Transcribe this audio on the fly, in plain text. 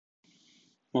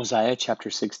Mosiah chapter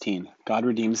 16. God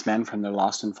redeems men from their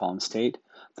lost and fallen state.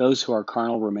 Those who are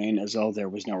carnal remain as though there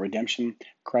was no redemption.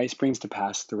 Christ brings to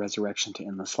pass the resurrection to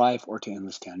endless life or to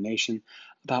endless damnation,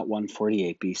 about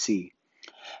 148 BC.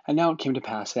 And now it came to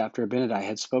pass that after Abinadi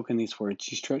had spoken these words,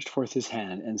 he stretched forth his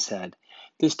hand and said,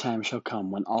 This time shall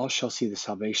come when all shall see the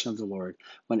salvation of the Lord,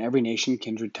 when every nation,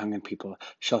 kindred, tongue, and people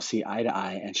shall see eye to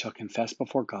eye, and shall confess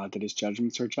before God that his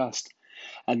judgments are just.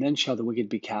 And then shall the wicked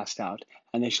be cast out,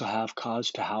 and they shall have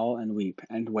cause to howl and weep,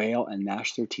 and wail and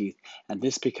gnash their teeth, and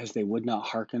this because they would not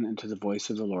hearken unto the voice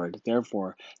of the Lord.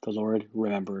 Therefore the Lord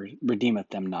redeemeth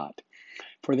them not.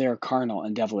 For they are carnal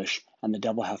and devilish, and the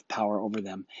devil hath power over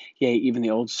them. Yea, even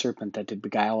the old serpent that did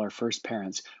beguile our first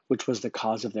parents, which was the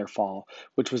cause of their fall,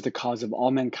 which was the cause of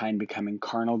all mankind becoming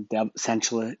carnal,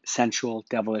 sensual,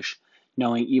 devilish,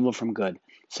 knowing evil from good,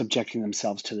 subjecting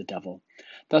themselves to the devil.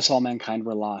 Thus all mankind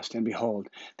were lost, and behold,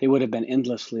 they would have been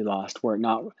endlessly lost, were it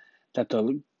not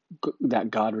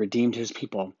that God redeemed his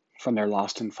people from their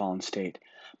lost and fallen state.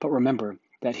 But remember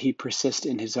that he persists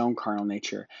in his own carnal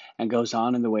nature, and goes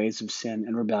on in the ways of sin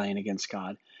and rebellion against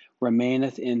God,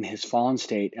 remaineth in his fallen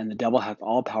state, and the devil hath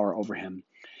all power over him.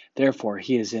 Therefore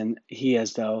he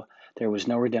as though there was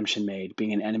no redemption made,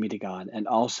 being an enemy to God, and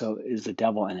also is the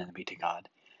devil an enemy to God.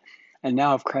 And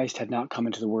now if Christ had not come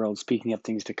into the world, speaking of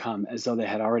things to come, as though they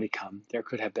had already come, there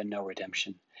could have been no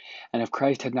redemption. And if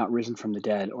Christ had not risen from the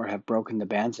dead, or have broken the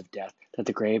bands of death, that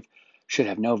the grave should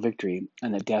have no victory,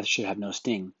 and that death should have no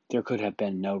sting, there could have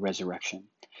been no resurrection.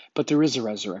 But there is a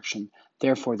resurrection.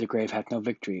 Therefore the grave hath no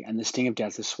victory, and the sting of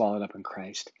death is swallowed up in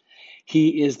Christ.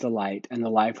 He is the light and the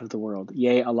life of the world,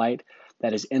 yea, a light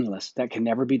that is endless, that can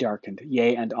never be darkened,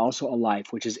 yea, and also a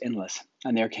life which is endless,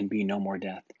 and there can be no more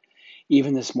death.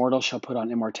 Even this mortal shall put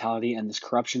on immortality, and this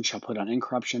corruption shall put on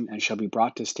incorruption, and shall be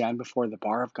brought to stand before the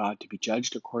bar of God to be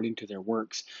judged according to their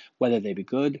works, whether they be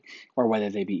good or whether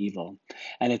they be evil.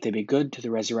 And if they be good, to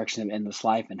the resurrection of endless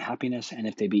life and happiness, and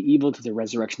if they be evil, to the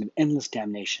resurrection of endless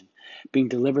damnation, being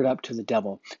delivered up to the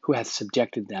devil, who hath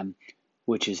subjected them,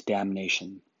 which is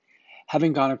damnation.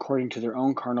 Having gone according to their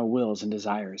own carnal wills and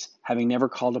desires, having never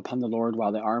called upon the Lord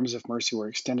while the arms of mercy were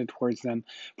extended towards them,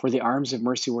 for the arms of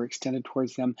mercy were extended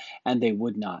towards them, and they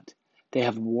would not. They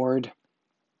have warned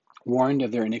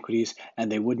of their iniquities,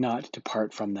 and they would not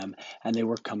depart from them, and they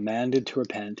were commanded to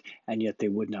repent, and yet they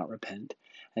would not repent.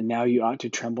 And now you ought to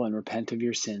tremble and repent of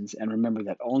your sins, and remember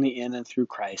that only in and through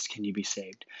Christ can you be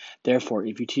saved. Therefore,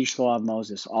 if you teach the law of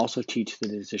Moses, also teach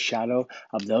that it is a shadow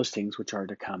of those things which are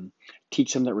to come.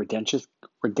 Teach them that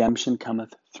redemption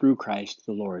cometh through Christ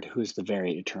the Lord, who is the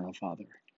very eternal Father.